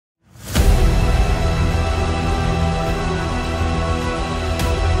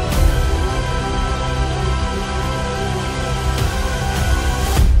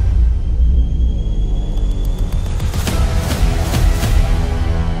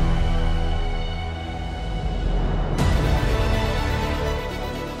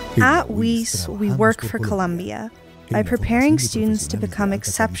At UIS, we work for Colombia by preparing students to become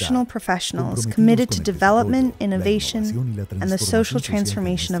exceptional professionals committed to development, innovation, and the social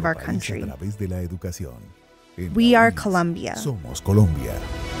transformation of our country. We are Colombia. Somos Colombia.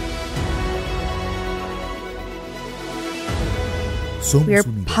 We are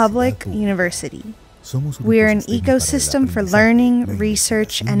public university. We are an ecosystem for learning,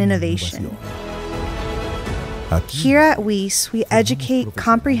 research, and innovation. Here at UIS, we educate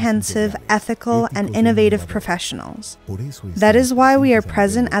comprehensive, ethical, and innovative professionals. That is why we are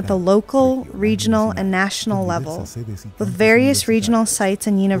present at the local, regional, and national level, with various regional sites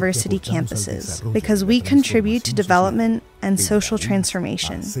and university campuses, because we contribute to development and social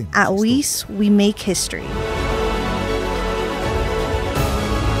transformation. At UIS, we make history.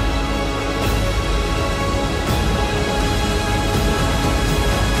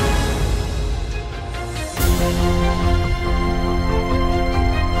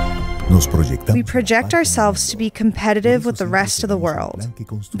 We project ourselves to be competitive with the rest of the world.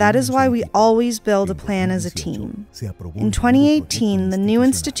 That is why we always build a plan as a team. In 2018, the new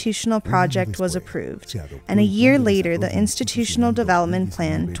institutional project was approved, and a year later, the Institutional Development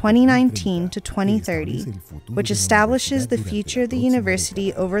Plan 2019 to 2030, which establishes the future of the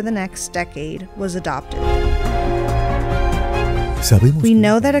university over the next decade, was adopted. We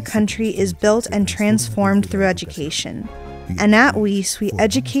know that a country is built and transformed through education. And at UIS, we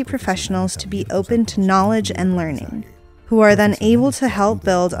educate professionals to be open to knowledge and learning, who are then able to help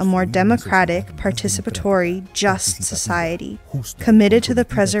build a more democratic, participatory, just society, committed to the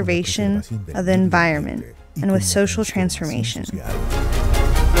preservation of the environment and with social transformation.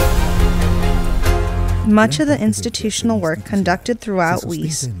 Much of the institutional work conducted throughout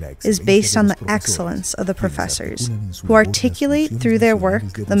UIS is based on the excellence of the professors, who articulate through their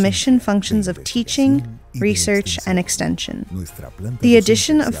work the mission functions of teaching, research, and extension. The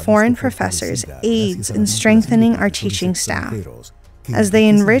addition of foreign professors aids in strengthening our teaching staff, as they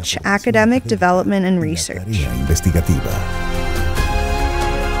enrich academic development and research.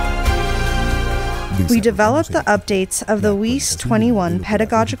 We developed the updates of the UIS 21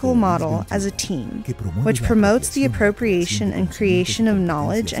 pedagogical model as a team, which promotes the appropriation and creation of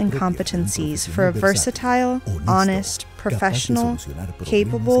knowledge and competencies for a versatile, honest, professional,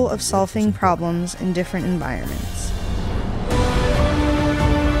 capable of solving problems in different environments.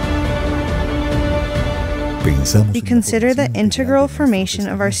 We consider the integral formation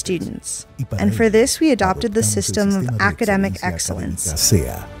of our students, and for this we adopted the system of academic excellence,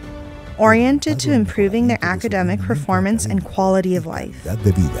 oriented to improving their academic performance and quality of life.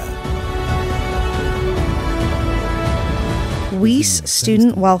 UIS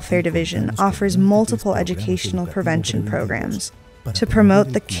Student Welfare Division offers multiple educational prevention programs to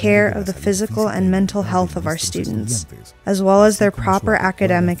promote the care of the physical and mental health of our students, as well as their proper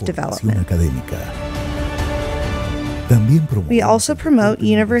academic development. We also promote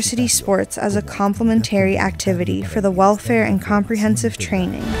university sports as a complementary activity for the welfare and comprehensive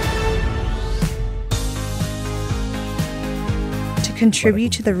training,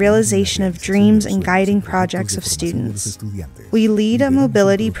 contribute to the realization of dreams and guiding projects of students. We lead a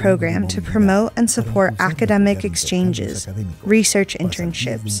mobility program to promote and support academic exchanges, research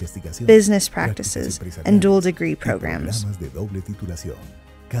internships, business practices, and dual degree programs.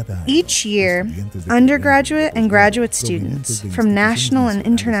 Each year, undergraduate and graduate students from national and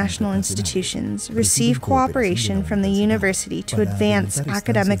international institutions receive cooperation from the university to advance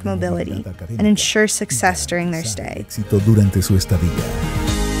academic mobility and ensure success during their stay.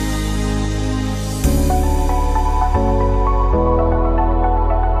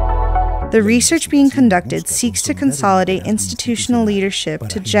 The research being conducted seeks to consolidate institutional leadership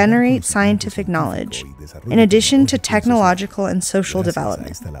to generate scientific knowledge, in addition to technological and social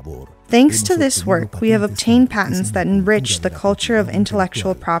development. Thanks to this work, we have obtained patents that enrich the culture of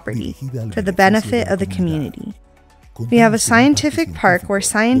intellectual property for the benefit of the community. We have a scientific park where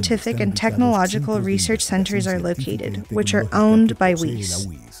scientific and technological research centers are located, which are owned by UIS.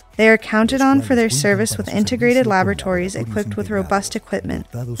 They are counted on for their service with integrated laboratories equipped with robust equipment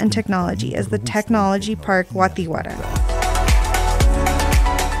and technology as the Technology Park Watiwara.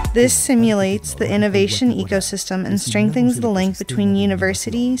 This simulates the innovation ecosystem and strengthens the link between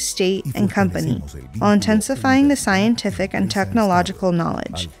university, state, and company, while intensifying the scientific and technological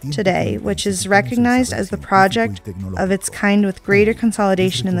knowledge today, which is recognized as the project of its kind with greater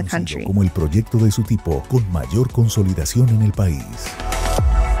consolidation in the country.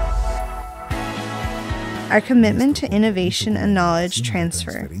 Our commitment to innovation and knowledge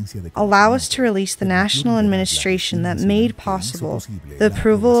transfer allow us to release the national administration that made possible the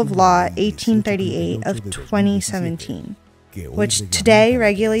approval of Law 1838 of 2017, which today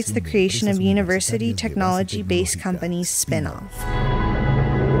regulates the creation of university technology-based companies spin-off.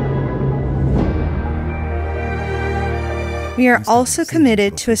 We are also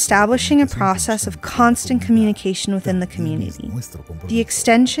committed to establishing a process of constant communication within the community. The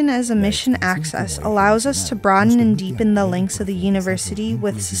extension as a mission access allows us to broaden and deepen the links of the university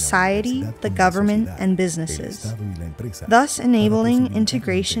with society, the government, and businesses, thus enabling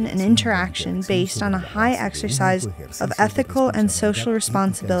integration and interaction based on a high exercise of ethical and social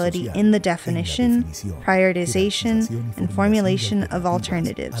responsibility in the definition, prioritization, and formulation of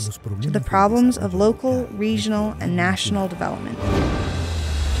alternatives to the problems of local, regional, and national development.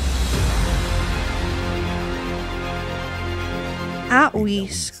 At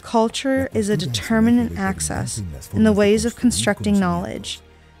UIS, culture is a determinant access in the ways of constructing knowledge,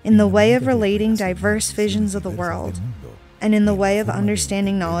 in the way of relating diverse visions of the world, and in the way of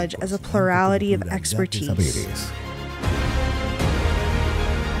understanding knowledge as a plurality of expertise.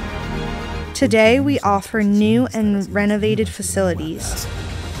 Today, we offer new and renovated facilities,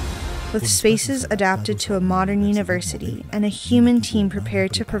 with spaces adapted to a modern university and a human team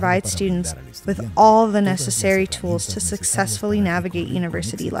prepared to provide students with all the necessary tools to successfully navigate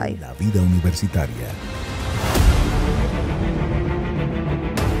university life.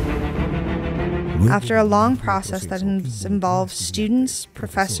 After a long process that has involved students,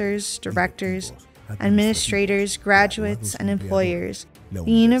 professors, directors, administrators, graduates, and employers, the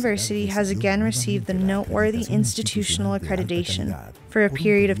university has again received the noteworthy institutional accreditation for a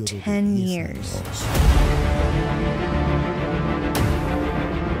period of 10 years.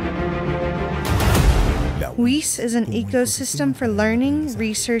 UIS is an ecosystem for learning,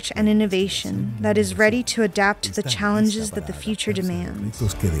 research, and innovation that is ready to adapt to the challenges that the future demands.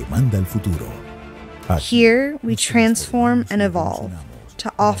 Here, we transform and evolve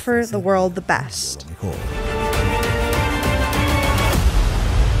to offer the world the best.